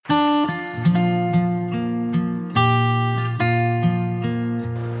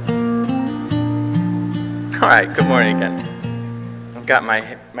All right, good morning again. I've got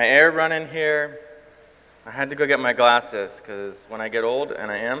my air running here. I had to go get my glasses because when I get old,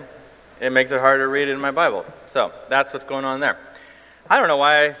 and I am, it makes it harder to read it in my Bible. So that's what's going on there. I don't know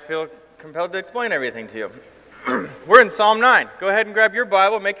why I feel compelled to explain everything to you. We're in Psalm 9. Go ahead and grab your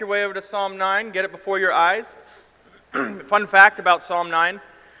Bible, make your way over to Psalm 9, get it before your eyes. Fun fact about Psalm 9,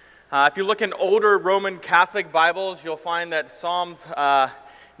 if you look in older Roman Catholic Bibles, you'll find that Psalms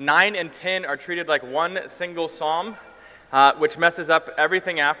 9 and 10 are treated like one single psalm, which messes up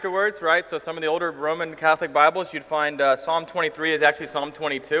everything afterwards, right? So some of the older Roman Catholic Bibles, you'd find Psalm 23 is actually Psalm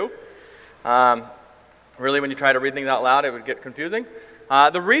 22. Really, when you try to read things out loud, it would get confusing.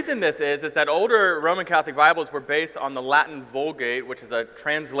 The reason this is that older Roman Catholic Bibles were based on the Latin Vulgate, which is a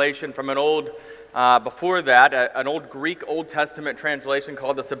translation from an old, before that, an old Greek Old Testament translation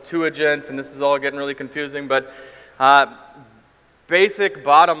called the Septuagint, and this is all getting really confusing, but basic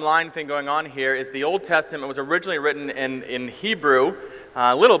bottom line thing going on here is the Old Testament was originally written in Hebrew,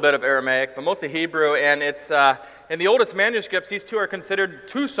 a little bit of Aramaic, but mostly Hebrew, and it's in the oldest manuscripts, these two are considered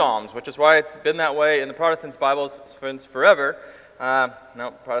two psalms, which is why it's been that way in the Protestants' Bibles since forever.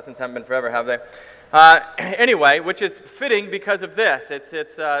 No, Protestants haven't been forever, have they? Anyway, which is fitting because of this.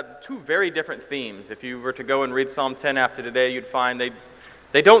 It's two very different themes. If you were to go and read Psalm 10 after today, you'd find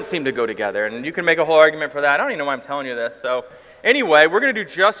they don't seem to go together, and you can make a whole argument for that. I don't even know why I'm telling you this, so... Anyway, we're going to do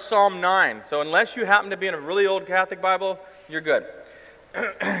just Psalm 9. So unless you happen to be in a really old Catholic Bible, you're good.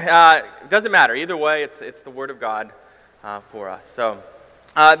 It doesn't matter. Either way, it's the Word of God for us. So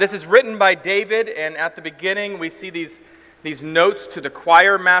this is written by David, and at the beginning we see these notes to the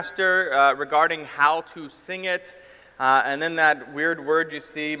choir master regarding how to sing it. And then that weird word you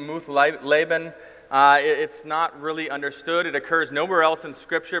see, muth leben, it's not really understood. It occurs nowhere else in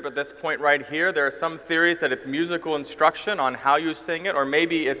Scripture but this point right here. There are some theories that it's musical instruction on how you sing it, or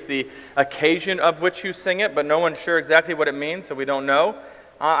maybe it's the occasion of which you sing it, but no one's sure exactly what it means, so we don't know.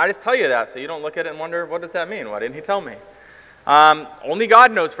 I just tell you that so you don't look at it and wonder, what does that mean? Why didn't he tell me? Only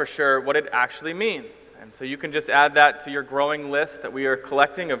God knows for sure what it actually means. And so you can just add that to your growing list that we are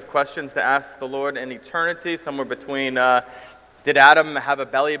collecting of questions to ask the Lord in eternity, somewhere between did Adam have a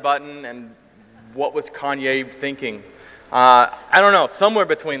belly button and what was Kanye thinking? I don't know, somewhere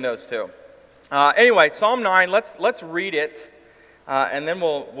between those two. Anyway, Psalm 9, let's read it, and then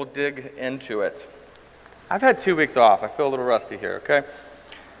we'll dig into it. I've had 2 weeks off. I feel a little rusty here, okay?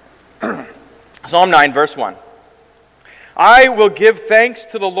 Psalm 9, verse 1. I will give thanks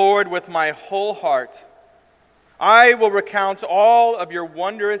to the Lord with my whole heart. I will recount all of your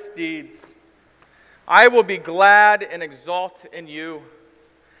wondrous deeds. I will be glad and exult in you.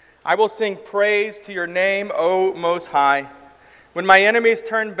 I will sing praise to your name, O Most High. When my enemies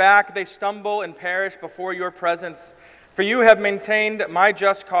turn back, they stumble and perish before your presence. For you have maintained my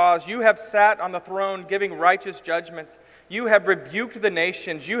just cause. You have sat on the throne giving righteous judgment. You have rebuked the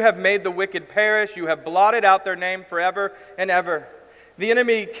nations. You have made the wicked perish. You have blotted out their name forever and ever. The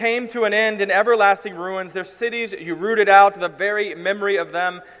enemy came to an end in everlasting ruins. Their cities you rooted out. The very memory of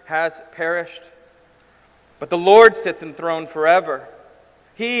them has perished. But the Lord sits enthroned forever.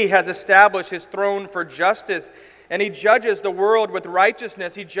 He has established his throne for justice, and he judges the world with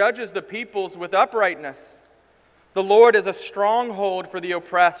righteousness. He judges the peoples with uprightness. The Lord is a stronghold for the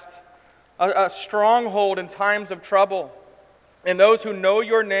oppressed, a stronghold in times of trouble. And those who know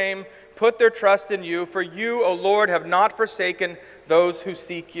your name put their trust in you, for you, O Lord, have not forsaken those who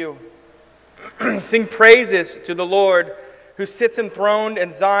seek you. Sing praises to the Lord, who sits enthroned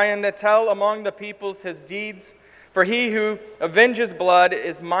in Zion, that tell among the peoples his deeds. For he who avenges blood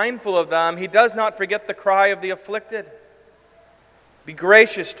is mindful of them. He does not forget the cry of the afflicted. Be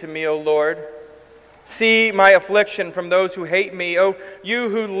gracious to me, O Lord. See my affliction from those who hate me. O you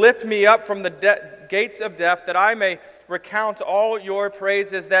who lift me up from the gates of death, that I may recount all your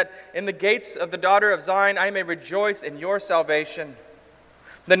praises, that in the gates of the daughter of Zion I may rejoice in your salvation.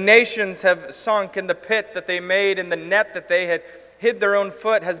 The nations have sunk in the pit that they made, and the net that they had hid their own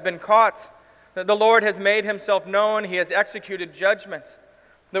foot has been caught. The Lord has made himself known. He has executed judgment.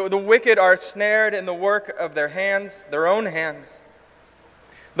 The wicked are snared in the work of their hands, their own hands.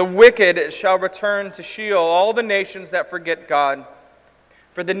 The wicked shall return to Sheol, all the nations that forget God.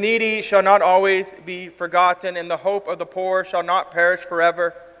 For the needy shall not always be forgotten, and the hope of the poor shall not perish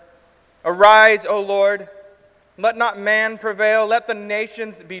forever. Arise, O Lord. Let not man prevail. Let the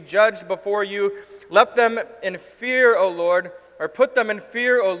nations be judged before you. Let them in fear, O Lord, or put them in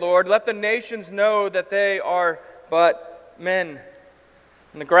fear, O Lord. Let the nations know that they are but men.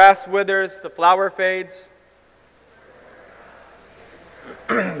 And the grass withers, the flower fades.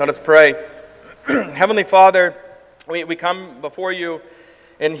 Let us pray. Heavenly Father, we come before you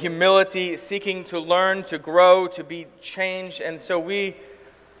in humility, seeking to learn, to grow, to be changed. And so we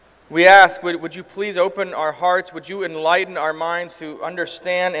ask, would you please open our hearts? Would you enlighten our minds to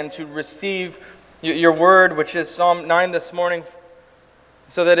understand and to receive your word, which is Psalm 9 this morning,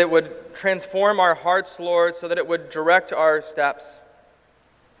 so that it would transform our hearts, Lord, so that it would direct our steps.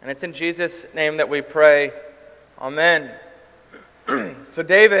 And it's in Jesus' name that we pray. Amen. So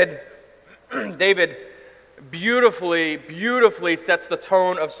David beautifully sets the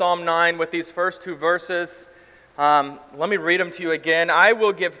tone of Psalm 9 with these first two verses. Let me read them to you again. I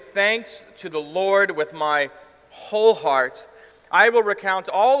will give thanks to the Lord with my whole heart. I will recount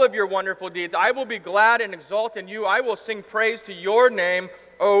all of your wonderful deeds. I will be glad and exult in you. I will sing praise to your name,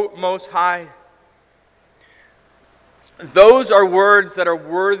 O Most High. Those are words that are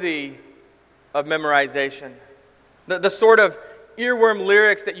worthy of memorization. The sort of earworm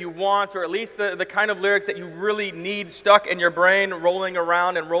lyrics that you want, or at least the kind of lyrics that you really need stuck in your brain, rolling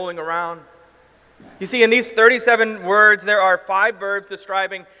around and rolling around. You see, in these 37 words, there are 5 verbs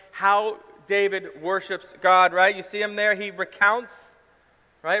describing how David worships God, right? You see him there. He recounts,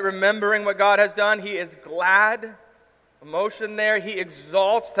 right? Remembering what God has done. He is glad. Emotion there. He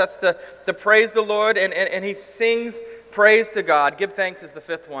exalts. That's the praise the Lord. And he sings praise to God. Give thanks is the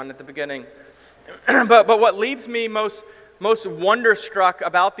 5th one at the beginning. But what leaves me most wonderstruck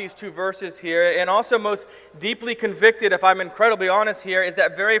about these 2 verses here, and also most deeply convicted, if I'm incredibly honest here, is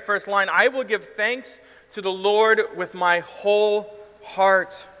that very first line, I will give thanks to the Lord with my whole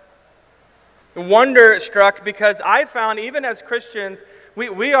heart. Wonderstruck because I found, even as Christians,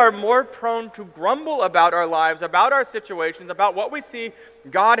 we are more prone to grumble about our lives, about our situations, about what we see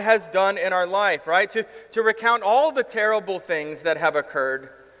God has done in our life, right? To recount all the terrible things that have occurred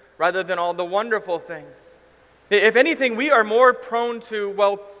rather than all the wonderful things. If anything, we are more prone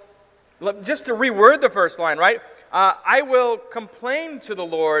to, just to reword the first line, right? I will complain to the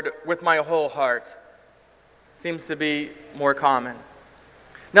Lord with my whole heart. Seems to be more common.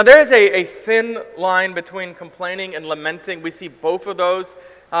 Now, there is a thin line between complaining and lamenting. We see both of those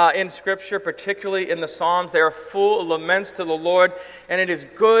in Scripture, particularly in the Psalms. They are full of laments to the Lord, and it is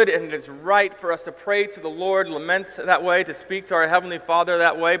good and it is right for us to pray to the Lord, laments that way, to speak to our Heavenly Father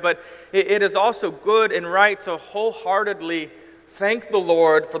that way. But it is also good and right to wholeheartedly thank the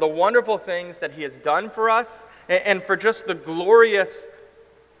Lord for the wonderful things that He has done for us and for just the glorious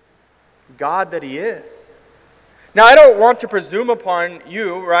God that He is. Now, I don't want to presume upon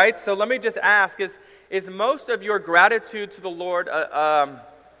you, right? So let me just ask, is most of your gratitude to the Lord,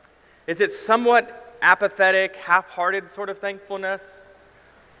 is it somewhat apathetic, half-hearted sort of thankfulness?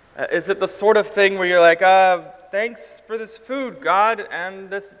 Is it the sort of thing where you're like, thanks for this food, God, and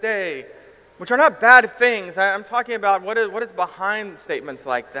this day, which are not bad things. I'm talking about what is behind statements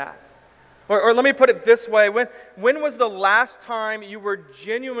like that. Or let me put it this way. When was the last time you were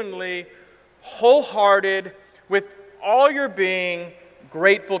genuinely wholehearted, with all your being,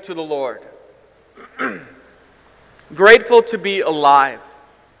 grateful to the Lord? Grateful to be alive.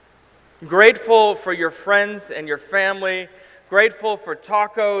 Grateful for your friends and your family. Grateful for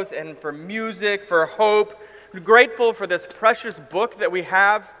tacos and for music, for hope. Grateful for this precious book that we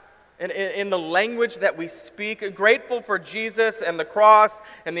have in the language that we speak. Grateful for Jesus and the cross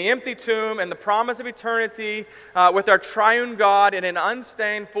and the empty tomb and the promise of eternity with our triune God in an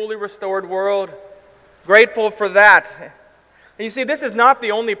unstained, fully restored world. Grateful for that. And you see, this is not the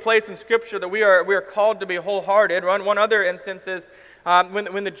only place in Scripture that we are called to be wholehearted. One other instance is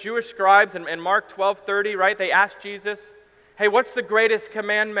when the Jewish scribes in Mark 12:30, right, they asked Jesus, hey, what's the greatest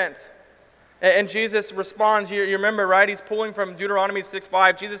commandment? And Jesus responds, you remember, right, he's pulling from Deuteronomy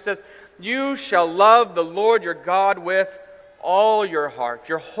 6:5. Jesus says, you shall love the Lord your God with all your heart,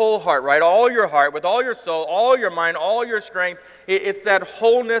 your whole heart, right? All your heart, with all your soul, all your mind, all your strength. It's that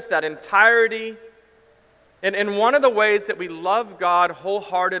wholeness, that entirety. And one of the ways that we love God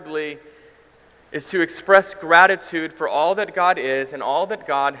wholeheartedly is to express gratitude for all that God is and all that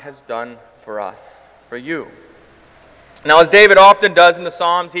God has done for us, for you. Now, as David often does in the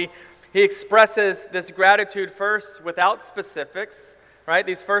Psalms, he expresses this gratitude first without specifics, right?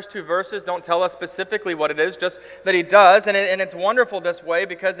 These first 2 verses don't tell us specifically what it is, just that he does. And it's wonderful this way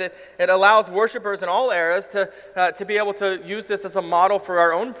because it allows worshipers in all eras to be able to use this as a model for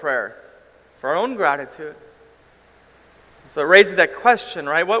our own prayers, for our own gratitude. So it raises that question,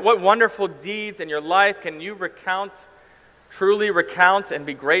 right? What wonderful deeds in your life can you truly recount and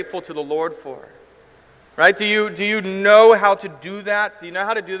be grateful to the Lord for? Right? Do you know how to do that? Do you know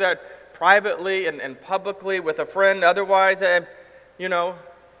how to do that privately and publicly with a friend? Otherwise, I'll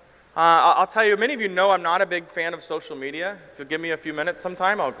tell you, many of you know I'm not a big fan of social media. If you'll give me a few minutes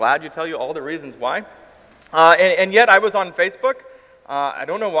sometime, I'll gladly tell you all the reasons why. And yet I was on Facebook I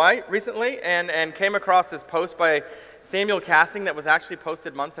don't know why, recently, and came across this post by Samuel Casting that was actually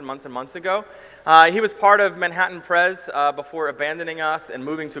posted months and months and months ago. He was part of Manhattan Pres before abandoning us and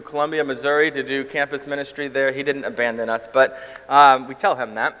moving to Columbia, Missouri to do campus ministry there. He didn't abandon us, but we tell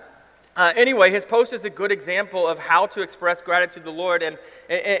him that. Anyway, his post is a good example of how to express gratitude to the Lord.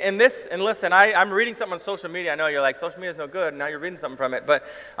 And listen, I'm reading something on social media. I know you're like, social media is no good. Now you're reading something from it. But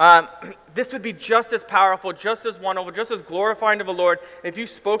this would be just as powerful, just as wonderful, just as glorifying to the Lord if you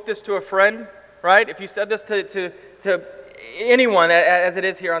spoke this to a friend, right? If you said this to anyone, as it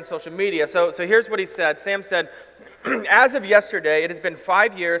is here on social media. So here's what he said. Sam said, as of yesterday, it has been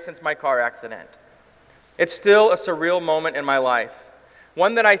 5 years since my car accident. It's still a surreal moment in my life.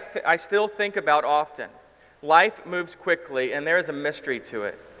 One that I still think about often. Life moves quickly, and there is a mystery to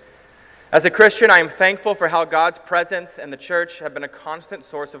it. As a Christian, I am thankful for how God's presence and the church have been a constant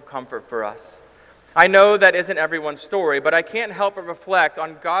source of comfort for us. I know that isn't everyone's story, but I can't help but reflect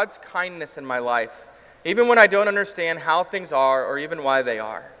on God's kindness in my life, even when I don't understand how things are or even why they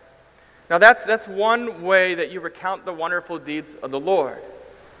are. Now that's one way that you recount the wonderful deeds of the Lord.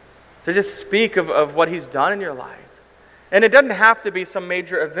 So just speak of what He's done in your life. And it doesn't have to be some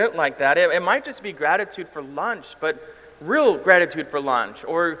major event like that. It might just be gratitude for lunch, but real gratitude for lunch.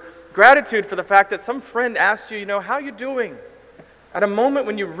 Or gratitude for the fact that some friend asked you, how you doing? At a moment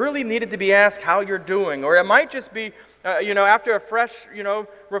when you really needed to be asked how you're doing. Or it might just be, after a fresh,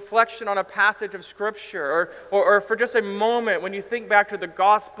 reflection on a passage of Scripture. Or for just a moment when you think back to the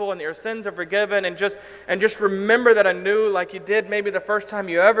gospel and that your sins are forgiven. And just remember that anew like you did maybe the first time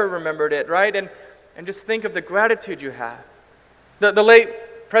you ever remembered it, right? And just think of the gratitude you have. The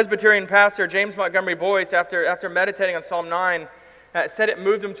late Presbyterian pastor James Montgomery Boyce, after meditating on Psalm 9, said it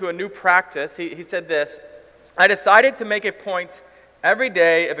moved him to a new practice. He said this, I decided to make a point every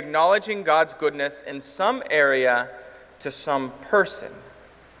day of acknowledging God's goodness in some area to some person.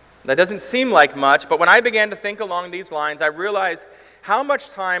 That doesn't seem like much, but when I began to think along these lines, I realized how much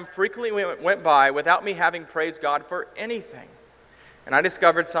time frequently went by without me having praised God for anything. And I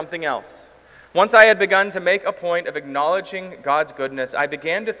discovered something else. Once I had begun to make a point of acknowledging God's goodness, I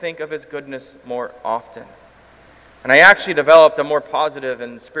began to think of His goodness more often. And I actually developed a more positive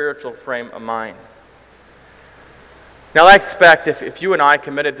and spiritual frame of mind. Now I expect if you and I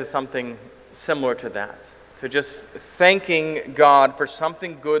committed to something similar to that, to just thanking God for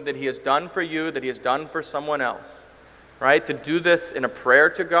something good that He has done for you, that He has done for someone else, right? To do this in a prayer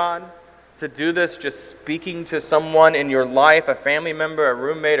to God, to do this just speaking to someone in your life, a family member, a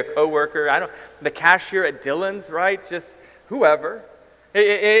roommate, a coworker, the cashier at Dillon's, right? Just whoever.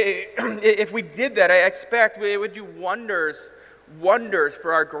 If we did that, I expect it would do wonders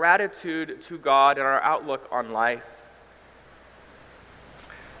for our gratitude to God and our outlook on life.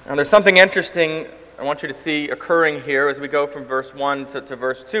 Now there's something interesting I want you to see occurring here as we go from verse 1 to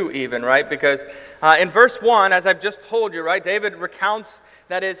verse 2 even, right? Because in verse 1, as I've just told you, right, David recounts,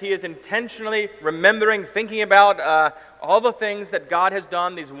 that is, he is intentionally remembering, thinking about all the things that God has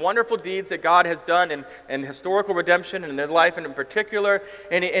done, these wonderful deeds that God has done in historical redemption and in their life in particular,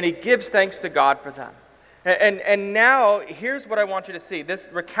 and he gives thanks to God for them. And now, here's what I want you to see. This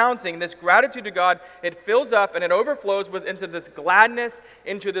recounting, this gratitude to God, it fills up and it overflows into this gladness,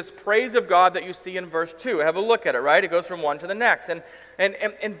 into this praise of God that you see in verse 2. Have a look at it, right? It goes from one to the next. And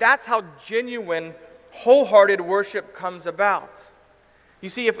that's how genuine, wholehearted worship comes about. You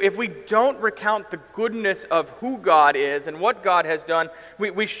see, if we don't recount the goodness of who God is and what God has done,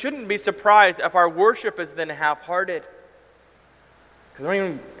 we shouldn't be surprised if our worship is then half-hearted.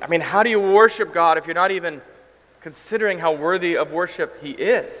 How do you worship God if you're not even considering how worthy of worship He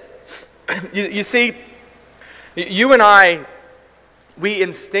is? You see, you and I, we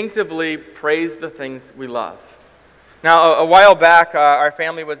instinctively praise the things we love. Now, a while back, our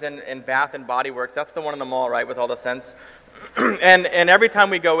family was in Bath and Body Works. That's the one in the mall, right, with all the scents. and every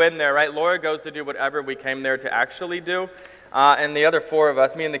time we go in there, right, Laura goes to do whatever we came there to actually do. And the other four of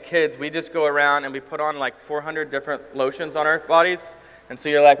us, me and the kids, we just go around and we put on like 400 different lotions on our bodies. And so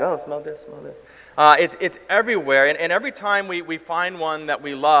you're like, oh, smell this, smell this. It's everywhere. And every time we find one that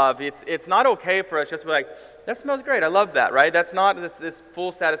we love, it's not okay for us just to be like, that smells great, I love that, right? That's not this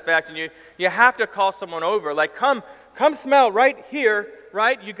full satisfaction. You have to call someone over, like, come smell right here,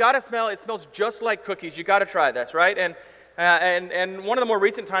 right? You got to smell, it smells just like cookies. You got to try this, right? And one of the more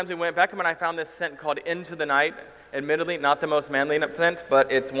recent times we went, Beckham and I found this scent called Into the Night. Admittedly, not the most manly scent,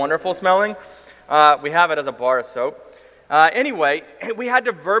 but it's wonderful smelling. We have it as a bar of soap. Anyway, we had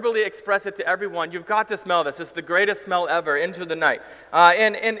to verbally express it to everyone. You've got to smell this. It's the greatest smell ever, Into the Night.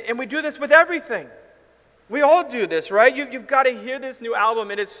 And we do this with everything. We all do this, right? You've got to hear this new album.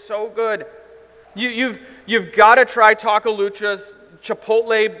 It is so good. You've got to try Taco Lucha's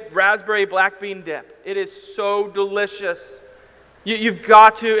Chipotle raspberry black bean dip. It is so delicious. You've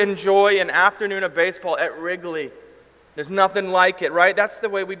got to enjoy an afternoon of baseball at Wrigley. There's nothing like it, right? That's the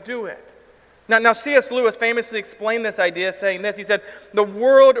way we do it. Now, C.S. Lewis famously explained this idea saying this. He said, "The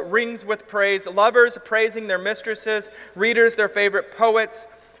world rings with praise, lovers praising their mistresses, readers their favorite poets,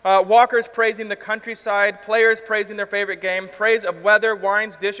 walkers praising the countryside, players praising their favorite game, praise of weather,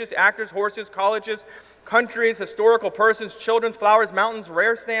 wines, dishes, actors, horses, colleges, countries, historical persons, children's flowers, mountains,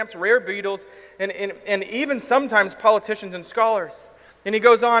 rare stamps, rare beetles, and even sometimes politicians and scholars." And he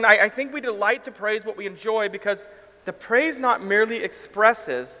goes on, I think we delight to praise what we enjoy because the praise not merely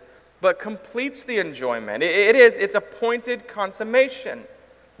expresses, but completes the enjoyment. It's a pointed consummation.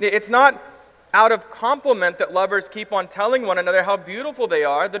 It's not out of compliment that lovers keep on telling one another how beautiful they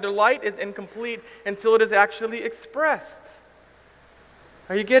are. The delight is incomplete until it is actually expressed.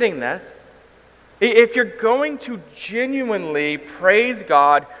 Are you getting this? If you're going to genuinely praise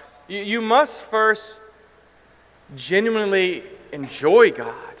God, you must first genuinely enjoy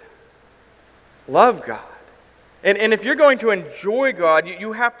God, love God. And if you're going to enjoy God,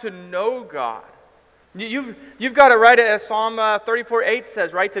 you have to know God. You've got it right, as Psalm 34:8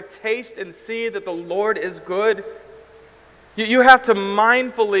 says, right? To taste and see that the Lord is good. You have to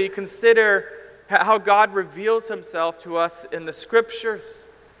mindfully consider how God reveals himself to us in the Scriptures.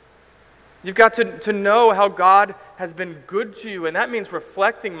 You've got to know how God has been good to you, and that means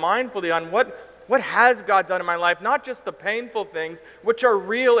reflecting mindfully on what has God done in my life, not just the painful things, which are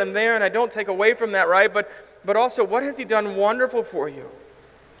real and there, and I don't take away from that, right? But also, what has he done wonderful for you?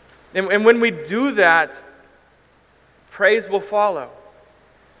 And when we do that, praise will follow.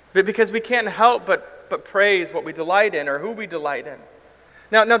 Because we can't help but praise what we delight in or who we delight in.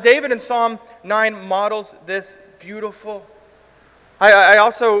 Now David in Psalm 9 models this beautiful. I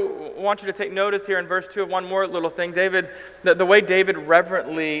also want you to take notice here in verse 2 of one more little thing. David, the way David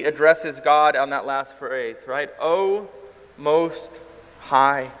reverently addresses God on that last phrase, right? O Most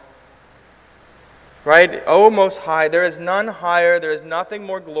High. Right? O Most High, there is none higher, there is nothing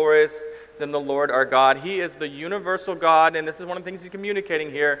more glorious than the Lord our God. He is the universal God, and this is one of the things he's communicating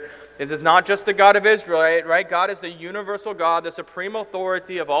here. This is not just the God of Israel, right? God is the universal God, the supreme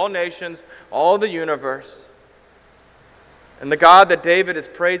authority of all nations, all the universe. And the God that David is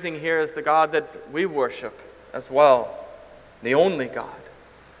praising here is the God that we worship as well, the only God.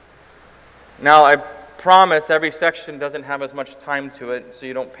 Now, I promise every section doesn't have as much time to it, so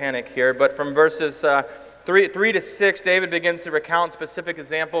you don't panic here. But from verses 3 to 6, David begins to recount specific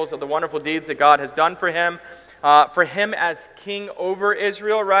examples of the wonderful deeds that God has done for him as king over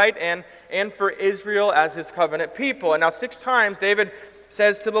Israel, right? And for Israel as his covenant people. And now 6 times David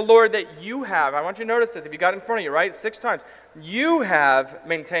says to the Lord that you have, I want you to notice this if you got it in front of you, right? 6 times. You have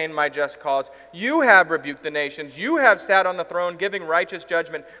maintained my just cause. You have rebuked the nations. You have sat on the throne giving righteous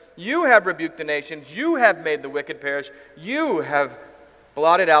judgment. You have rebuked the nations. You have made the wicked perish. You have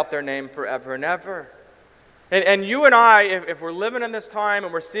blotted out their name forever and ever. And you and I, if we're living in this time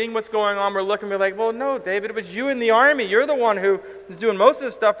and we're seeing what's going on, we're looking, we're like, well, no, David, it was you in the army. You're the one who is doing most of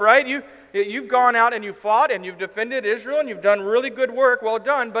this stuff, right? You've gone out and you fought and you've defended Israel and you've done really good work. Well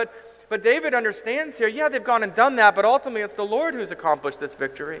done. But David understands here, yeah, they've gone and done that, but ultimately it's the Lord who's accomplished this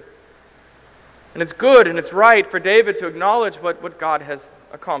victory. And it's good and it's right for David to acknowledge what God has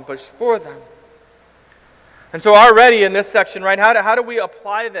accomplished for them. And so already in this section, right, how do we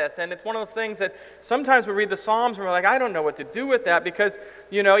apply this? And it's one of those things that sometimes we read the Psalms and we're like, I don't know what to do with that because,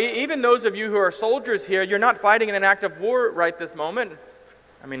 even those of you who are soldiers here, you're not fighting in an active war right this moment.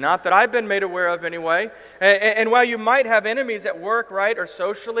 I mean, not that I've been made aware of anyway. And while you might have enemies at work, right, or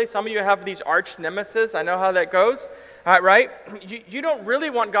socially, some of you have these arch nemesis. I know how that goes, right? You don't really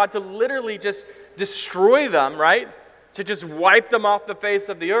want God to literally just destroy them, right? To just wipe them off the face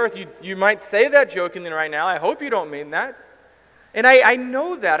of the earth. You might say that jokingly right now. I hope you don't mean that. And I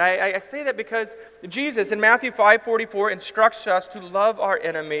know that. I say that because Jesus in Matthew 5:44 instructs us to love our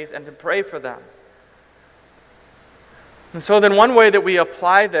enemies and to pray for them. And so then one way that we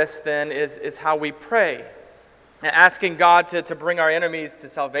apply this then is how we pray. Asking God to bring our enemies to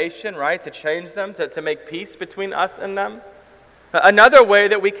salvation, right? To change them, to make peace between us and them. Another way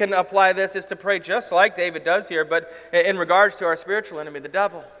that we can apply this is to pray just like David does here, but in regards to our spiritual enemy, the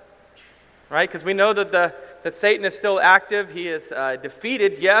devil. Right? Because we know that Satan is still active. He is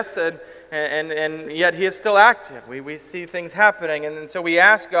defeated, yes, and yet he is still active. We see things happening, and so we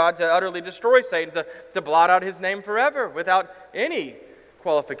ask God to utterly destroy Satan, to blot out his name forever without any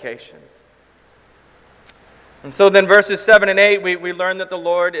qualifications. And so then verses 7 and 8, we learn that the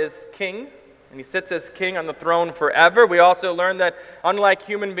Lord is king, and he sits as king on the throne forever. We also learn that unlike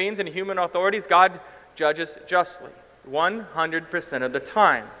human beings and human authorities, God judges justly. 100% of the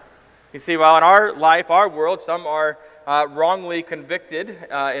time. You see, while in our life, our world, some are wrongly convicted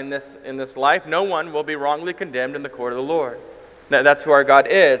in this life, no one will be wrongly condemned in the court of the Lord. That's who our God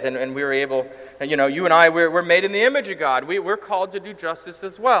is, and we were able, you and I, we're made in the image of God. We're called to do justice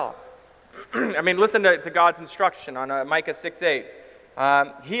as well. I mean, listen to God's instruction on Micah 6:8.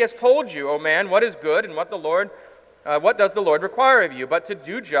 He has told you, O man, what is good and what does the Lord require of you, but to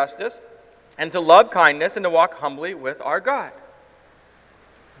do justice and to love kindness and to walk humbly with our God.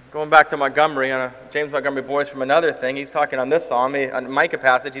 Going back to Montgomery, James Montgomery Boyce from another thing, he's talking on this psalm, on Micah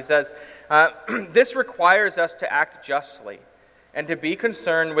passage, he says, this requires us to act justly and to be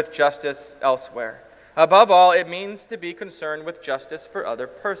concerned with justice elsewhere. Above all, it means to be concerned with justice for other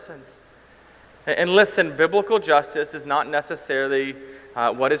persons. And listen, biblical justice is not necessarily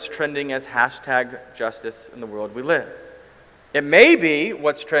what is trending as hashtag justice in the world we live. It may be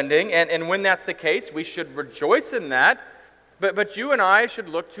what's trending, and when that's the case, we should rejoice in that, but you and I should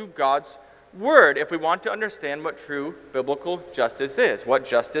look to God's Word if we want to understand what true biblical justice is, what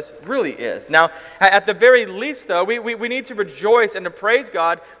justice really is. Now, at the very least, though, we need to rejoice and to praise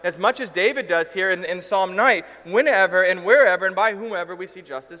God as much as David does here in Psalm 9, whenever and wherever and by whomever we see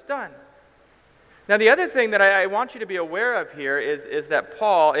justice done. Now, the other thing that I want you to be aware of here is that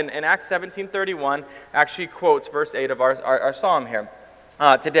Paul, in Acts 17:31, actually quotes verse 8 of our psalm here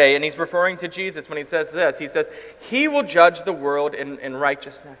today, and he's referring to Jesus when he says this. He says, he will judge the world in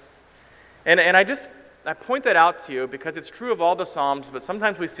righteousness. And I point that out to you because it's true of all the Psalms, but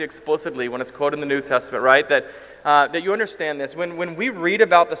sometimes we see explicitly when it's quoted in the New Testament, right, that you understand this. When we read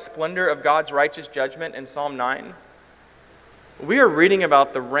about the splendor of God's righteous judgment in Psalm 9, we are reading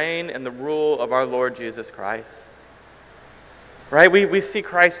about the reign and the rule of our Lord Jesus Christ. Right? We see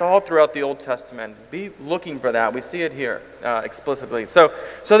Christ all throughout the Old Testament. Be looking for that. We see it here explicitly. So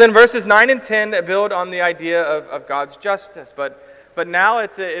then verses 9 and 10 build on the idea of God's justice, but now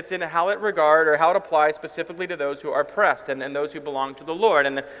it's in how it regard or how it applies specifically to those who are oppressed and those who belong to the Lord.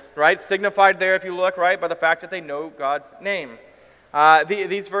 And right, signified there, if you look, right, by the fact that they know God's name.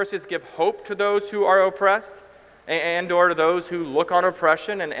 These verses give hope to those who are oppressed and or to those who look on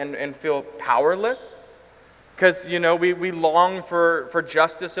oppression and feel powerless. Because, we long for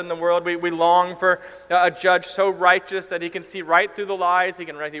justice in the world. We long for a judge so righteous that he can see right through the lies, he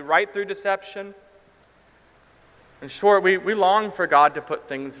can see right through deception. In short, we long for God to put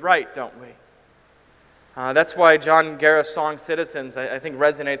things right, don't we? That's why John Garrett's song "Citizens" I think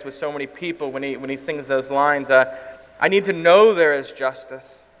resonates with so many people when he sings those lines. I need to know there is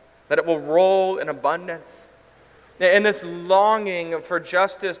justice, that it will roll in abundance. And this longing for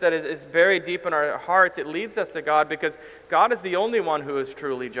justice that is buried deep in our hearts, it leads us to God because God is the only one who is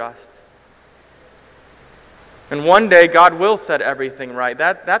truly just. And one day God will set everything right.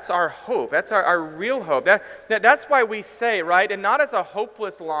 That's our hope. That's our real hope. That's why we say, right, and not as a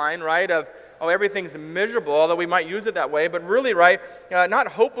hopeless line, right, of, everything's miserable, although we might use it that way, but really, right, not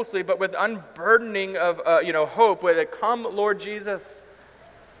hopelessly, but with unburdening of, hope, with a come, Lord Jesus.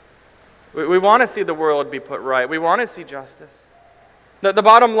 We want to see the world be put right. We want to see justice. The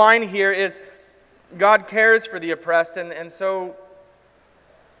bottom line here is God cares for the oppressed, and so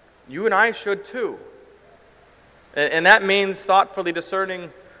you and I should too. And that means thoughtfully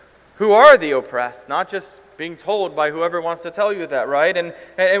discerning who are the oppressed, not just being told by whoever wants to tell you that, right?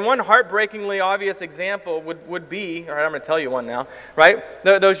 And one heartbreakingly obvious example would be, all right, I'm going to tell you one now, right?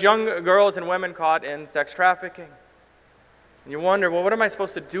 Those young girls and women caught in sex trafficking. And you wonder, well, what am I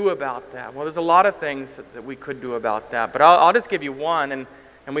supposed to do about that? Well, there's a lot of things that we could do about that, but I'll just give you one,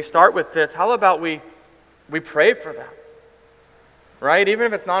 and we start with this. How about we pray for them? Right? Even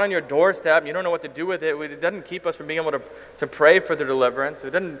if it's not on your doorstep, you don't know what to do with it, it doesn't keep us from being able to pray for their deliverance.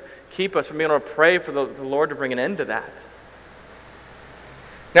 It doesn't keep us from being able to pray for the Lord to bring an end to that.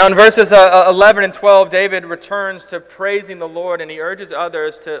 Now in verses 11 and 12, David returns to praising the Lord, and he urges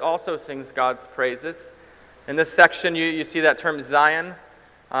others to also sing God's praises. In this section, you see that term Zion.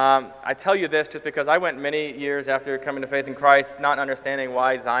 I tell you this just because I went many years after coming to faith in Christ not understanding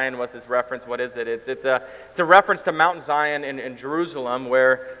why Zion was this reference. What is it? It's a reference to Mount Zion in Jerusalem,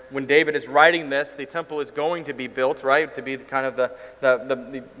 where when David is writing this, the temple is going to be built, right, to be kind of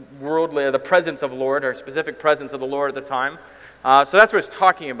the worldly, the presence of the Lord, or specific presence of the Lord at the time. So that's what it's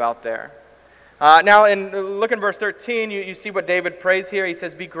talking about there. Now, look in verse 13, you see what David prays here. He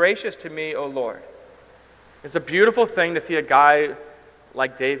says, "Be gracious to me, O Lord." It's a beautiful thing to see a guy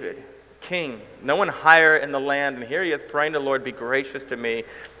like David, king, no one higher in the land, and here he is praying to the Lord, "Be gracious to me."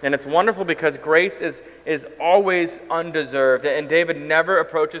 And it's wonderful because grace is always undeserved, and David never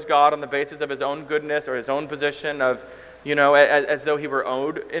approaches God on the basis of his own goodness or his own position of, as though he were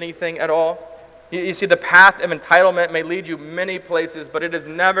owed anything at all. You see, the path of entitlement may lead you many places, but it is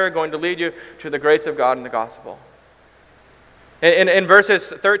never going to lead you to the grace of God and the gospel. In verses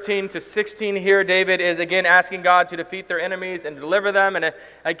 13 to 16 here, David is again asking God to defeat their enemies and deliver them. And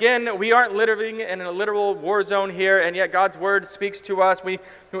again, we aren't living in a literal war zone here, and yet God's word speaks to us. We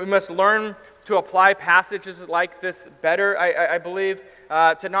must learn to apply passages like this better, I believe,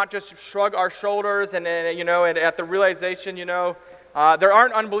 to not just shrug our shoulders and at the realization, there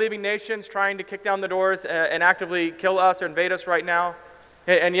aren't unbelieving nations trying to kick down the doors and actively kill us or invade us right now.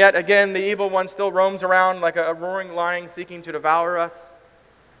 And yet, again, the evil one still roams around like a roaring lion seeking to devour us.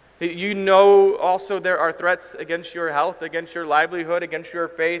 You know also there are threats against your health, against your livelihood, against your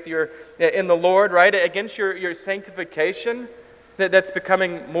faith in the Lord, right? Against your sanctification that's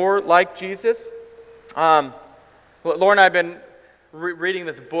becoming more like Jesus. Laura and I have been reading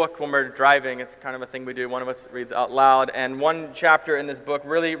this book when we're driving. It's kind of a thing we do. One of us reads out loud. And one chapter in this book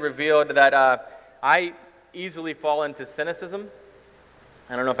really revealed that I easily fall into cynicism.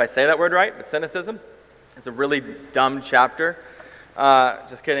 I don't know if I say that word right, but cynicism. It's a really dumb chapter.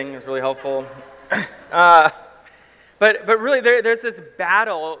 Just kidding, it's really helpful. But really, there's this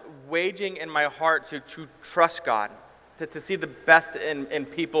battle waging in my heart to trust God, to see the best in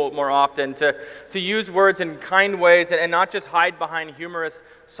people more often, to use words in kind ways and not just hide behind humorous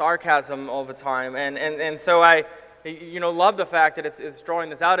sarcasm all the time. And so I love the fact that it's drawing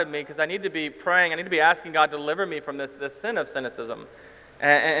this out of me, because I need to be praying, I need to be asking God to deliver me from this sin of cynicism.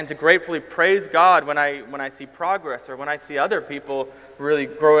 And to gratefully praise God when I see progress, or when I see other people really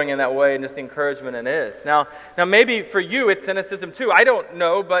growing in that way, and just the encouragement it is. Now maybe for you it's cynicism too. I don't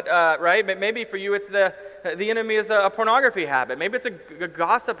know, but right? Maybe for you it's the enemy is a pornography habit. Maybe it's a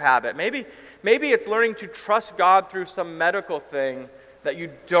gossip habit. Maybe it's learning to trust God through some medical thing that you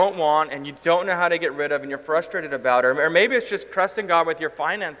don't want and you don't know how to get rid of and you're frustrated about. Or maybe it's just trusting God with your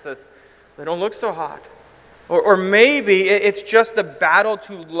finances. They don't look so hot. Or maybe it's just the battle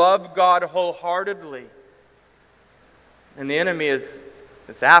to love God wholeheartedly. And the enemy it's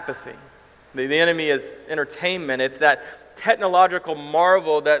apathy. The enemy is entertainment. It's that technological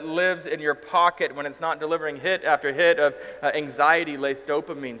marvel that lives in your pocket when it's not delivering hit after hit of anxiety-laced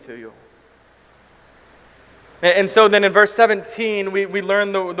dopamine to you. And so then in verse 17, we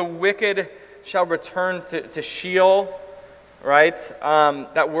learn the wicked shall return to Sheol. Right?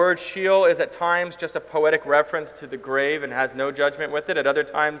 That word Sheol is at times just a poetic reference to the grave and has no judgment with it. At other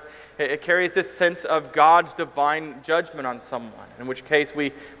times, it carries this sense of God's divine judgment on someone, in which case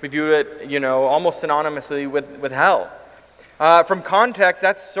we view it, almost synonymously with hell. From context,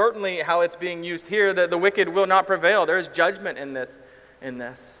 that's certainly how it's being used here, that the wicked will not prevail. There is judgment in this. And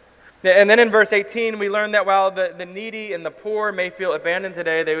then in verse 18, we learn that while the needy and the poor may feel abandoned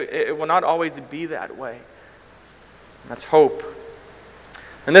today, it will not always be that way. That's hope.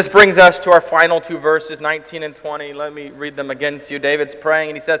 And this brings us to our final two verses, 19 and 20. Let me read them again to you. David's praying,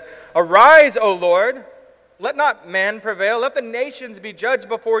 and he says, "Arise, O Lord, let not man prevail. Let the nations be judged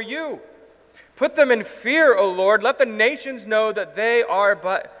before you. Put them in fear, O Lord. Let the nations know that they are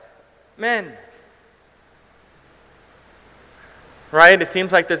but men." Right? It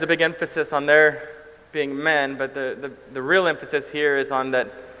seems like there's a big emphasis on their being men, but the real emphasis here is on that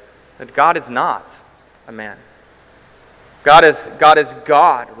God is not a man. God is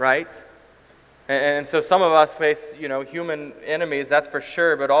God, right? And so some of us face, human enemies, that's for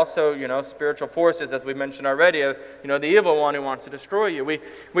sure, but also, spiritual forces, as we mentioned already, the evil one who wants to destroy you.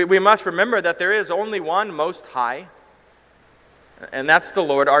 We must remember that there is only one Most High, and that's the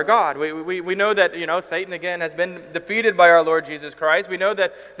Lord our God. We know that, Satan, again, has been defeated by our Lord Jesus Christ. We know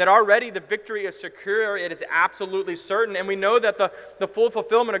that already the victory is secure, it is absolutely certain, and we know that the full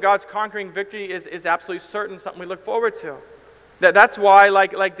fulfillment of God's conquering victory is absolutely certain, something we look forward to. That's why,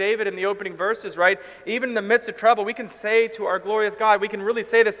 like David in the opening verses, right, even in the midst of trouble, we can say to our glorious God, we can really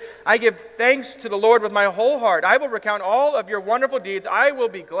say this, "I give thanks to the Lord with my whole heart. I will recount all of your wonderful deeds. I will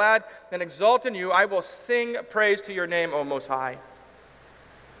be glad and exult in you. I will sing praise to your name, O Most High."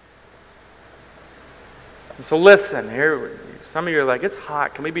 And so listen, here, some of you are like, "It's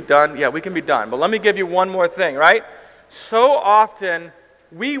hot. Can we be done?" Yeah, we can be done. But let me give you one more thing, right? So often,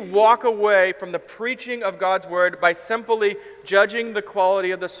 we walk away from the preaching of God's word by simply judging the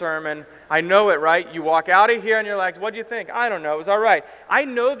quality of the sermon. I know it, right? You walk out of here and you're like, "What do you think?" "I don't know. It was all right." I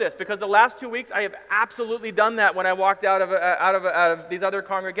know this because the last 2 weeks I have absolutely done that when I walked out of these other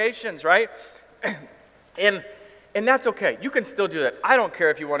congregations, right? And that's okay. You can still do that. I don't care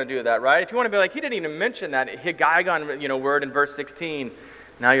if you want to do that, right? If you want to be like, "He didn't even mention that Higgaigon, word in verse 16.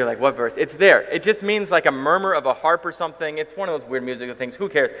 Now you're like, "What verse?" It's there. It just means like a murmur of a harp or something. It's one of those weird musical things. Who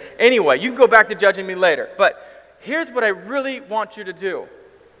cares? Anyway, you can go back to judging me later. But here's what I really want you to do.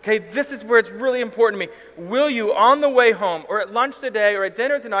 Okay, this is where it's really important to me. Will you, on the way home, or at lunch today, or at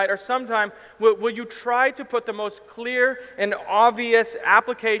dinner tonight, or sometime, will you try to put the most clear and obvious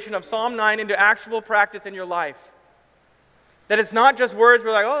application of Psalm 9 into actual practice in your life? That it's not just words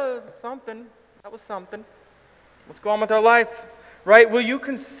we're like, oh, something, that was something. Let's go on with our life, right? Will you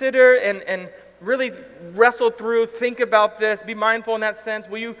consider and really wrestle through, think about this, be mindful in that sense?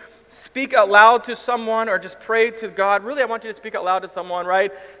 Will you speak out loud to someone or just pray to God? Really, I want you to speak out loud to someone,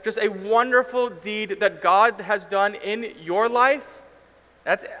 right? Just a wonderful deed that God has done in your life.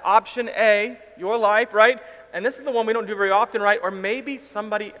 That's option A, your life, right? And this is the one we don't do very often, right? Or maybe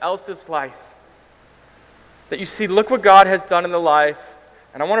somebody else's life. That you see, look what God has done in the life,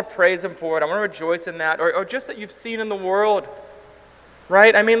 and I want to praise Him for it. I want to rejoice in that. Or just that you've seen in the world.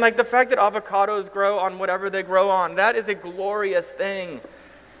 Right? I mean, like the fact that avocados grow on whatever they grow on, that is a glorious thing.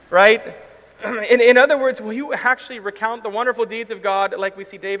 Right? In other words, will you actually recount the wonderful deeds of God like we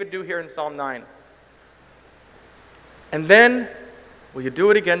see David do here in Psalm 9? And then, will you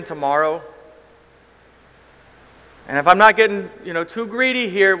do it again tomorrow? And if I'm not getting, too greedy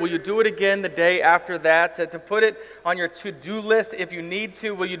here, will you do it again the day after that? To put it on your to-do list if you need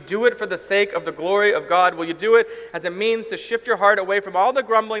to. Will you do it for the sake of the glory of God? Will you do it as a means to shift your heart away from all the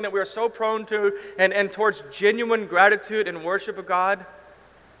grumbling that we are so prone to and towards genuine gratitude and worship of God?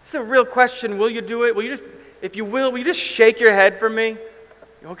 It's a real question. Will you do it? Will you just shake your head for me?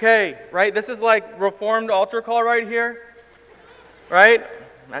 Okay, right? This is like Reformed altar call right here. Right?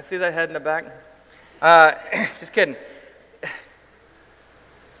 I see that head in the back. Just kidding.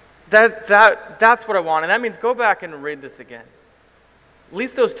 That's what I want. And that means go back and read this again. At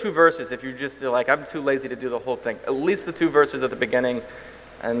least those 2 verses, if you just feel like, I'm too lazy to do the whole thing. At least the 2 verses at the beginning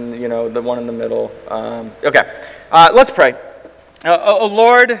and, the one in the middle. Okay, let's pray. O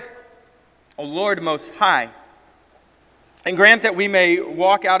Lord Most High, and grant that we may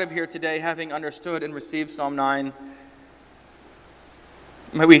walk out of here today having understood and received Psalm 9.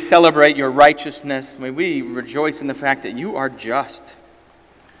 May we celebrate your righteousness. May we rejoice in the fact that you are just.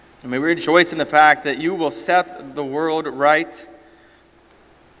 And may we rejoice in the fact that you will set the world right.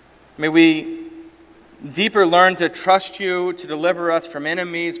 May we deeper learn to trust you to deliver us from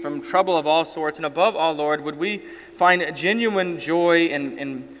enemies, from trouble of all sorts. And above all, Lord, would we find genuine joy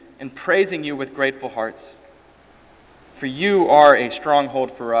in praising you with grateful hearts. For you are a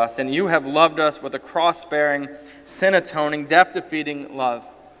stronghold for us, and you have loved us with a cross-bearing, sin-atoning, death-defeating love.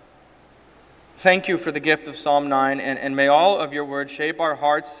 Thank you for the gift of Psalm 9, and may all of your words shape our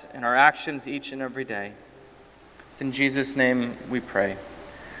hearts and our actions each and every day. It's in Jesus' name we pray.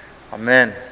 Amen.